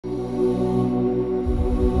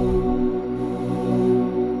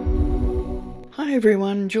Hi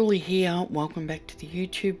everyone, Julie here. Welcome back to the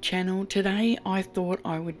YouTube channel. Today I thought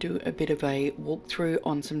I would do a bit of a walkthrough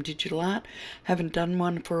on some digital art. Haven't done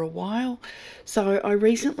one for a while. So I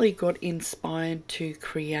recently got inspired to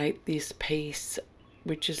create this piece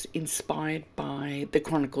which is inspired by the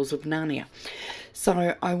Chronicles of Narnia.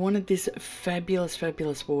 So I wanted this fabulous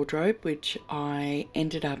wardrobe, which I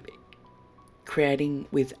ended up creating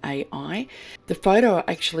with AI. The photo I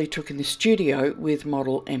actually took in the studio with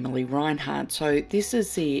model Emily Reinhard. So this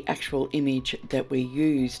is the actual image that we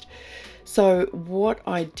used. So what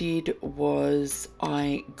I did was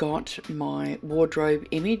I got my wardrobe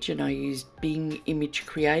image and I used Bing Image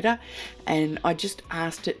Creator, and I just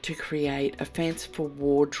asked it to create a fanciful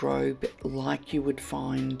wardrobe like you would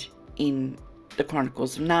find in the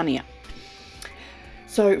Chronicles of Narnia.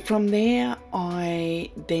 So from there,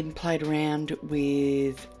 I then played around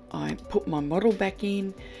with, I put my model back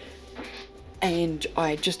in and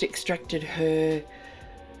I just extracted her.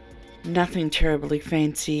 Nothing terribly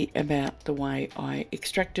fancy about the way I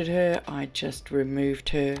extracted her. I just removed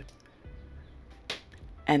her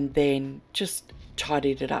and then just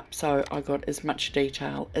tidied it up. So I got as much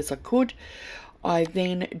detail as I could. I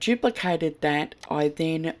then duplicated that. I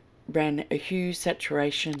then ran a hue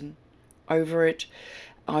saturation over it.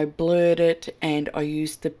 I blurred it and I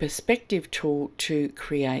used the perspective tool to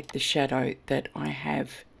create the shadow that I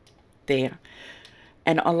have there.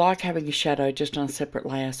 And I like having a shadow just on a separate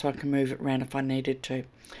layer so I can move it around if I needed to.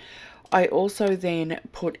 I also then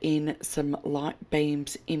put in some light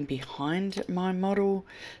beams in behind my model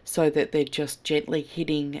so that they're just gently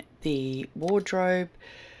hitting the wardrobe.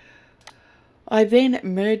 I then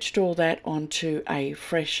merged all that onto a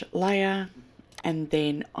fresh layer and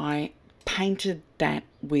then I painted that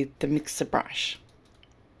with the mixer brush.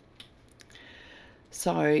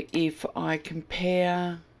 So if I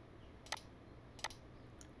compare,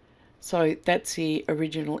 so that's the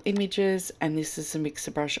original images and this is the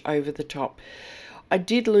mixer brush over the top. I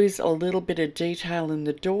did lose a little bit of detail in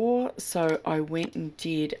the door, so I went and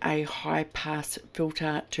did a high pass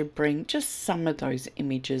filter to bring just some of those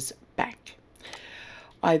images back.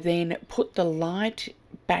 I then put the light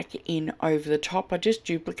back in over the top. I just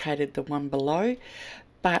duplicated the one below,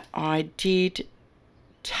 but I did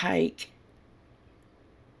take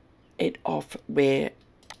it off where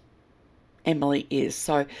Emily is.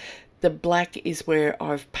 So the black is where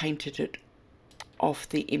I've painted it off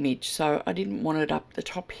the image. So I didn't want it up the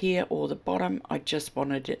top here or the bottom. I just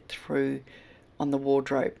wanted it through on the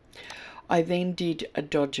wardrobe. I then did a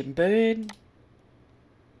dodge and burn.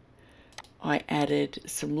 I added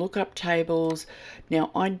some lookup tables. Now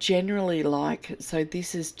I generally like, so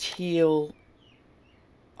this is teal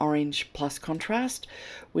orange plus contrast,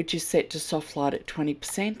 which is set to soft light at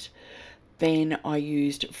 20%. Then I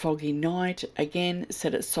used foggy night, again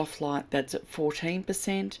set at soft light, that's at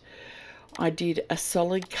 14%. I did a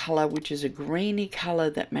solid colour, which is a greeny colour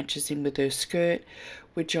that matches in with her skirt,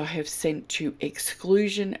 which I have sent to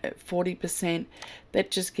exclusion at 40%. That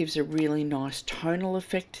just gives a really nice tonal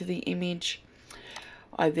effect to the image.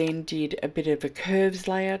 I then did a bit of a curves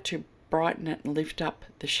layer to brighten it and lift up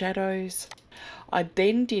the shadows. I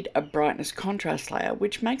then did a brightness contrast layer,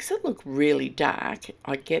 which makes it look really dark,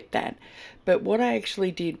 I get that, but what I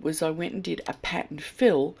actually did was I went and did a pattern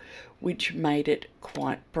fill, which made it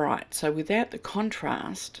quite bright. So without the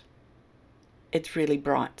contrast, it's really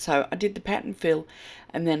bright. So I did the pattern fill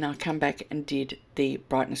and then I come back and did the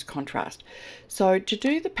brightness contrast. So to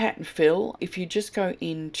do the pattern fill, if you just go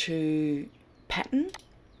into pattern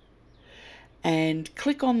and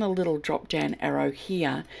click on the little drop down arrow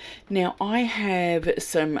here. Now I have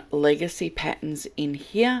some legacy patterns in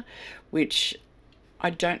here, which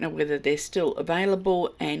I don't know whether they're still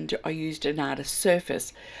available, and I used an artist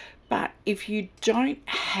surface. But if you don't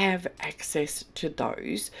have access to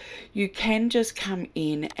those, you can just come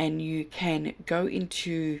in and you can go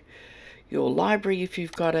into your library if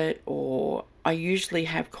you've got it, or I usually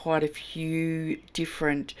have quite a few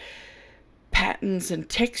different patterns and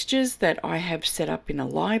textures that I have set up in a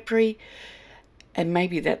library, and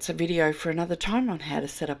maybe that's a video for another time on how to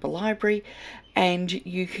set up a library. And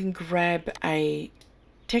you can grab a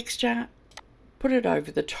texture, put it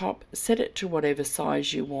over the top, set it to whatever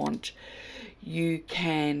size you want. You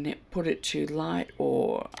can put it to light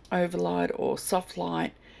or overlight or soft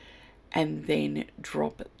light, and then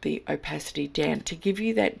drop the opacity down to give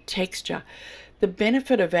you that texture. The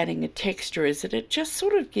benefit of adding a texture is that it just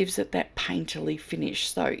sort of gives it that painterly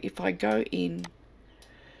finish. So if I go in,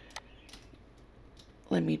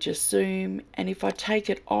 let me just zoom, and if I take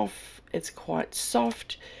it off, it's quite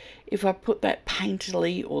soft. if I put that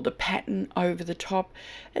painterly or the pattern over the top,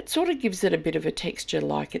 it sort of gives it a bit of a texture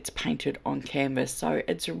like it's painted on canvas. So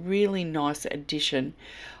it's a really nice addition,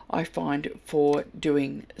 I find, for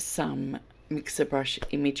doing some mixer brush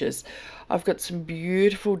images. I've got some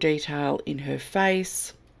beautiful detail in her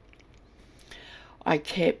face. I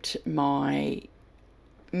kept my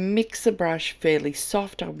mixer brush fairly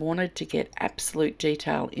soft. I wanted to get absolute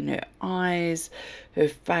detail in her eyes, her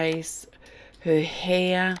face, her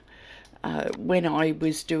hair. When I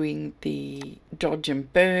was doing the dodge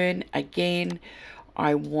and burn, again,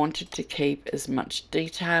 I wanted to keep as much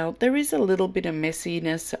detail. There is a little bit of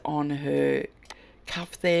messiness on her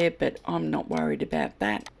cuff there, but I'm not worried about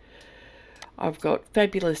that. I've got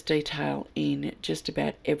fabulous detail in just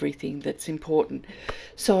about everything that's important.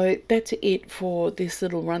 So that's it for this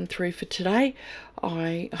little run through for today.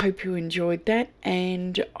 I hope you enjoyed that,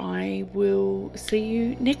 and I will see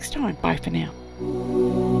you next time. Bye for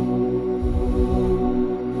now.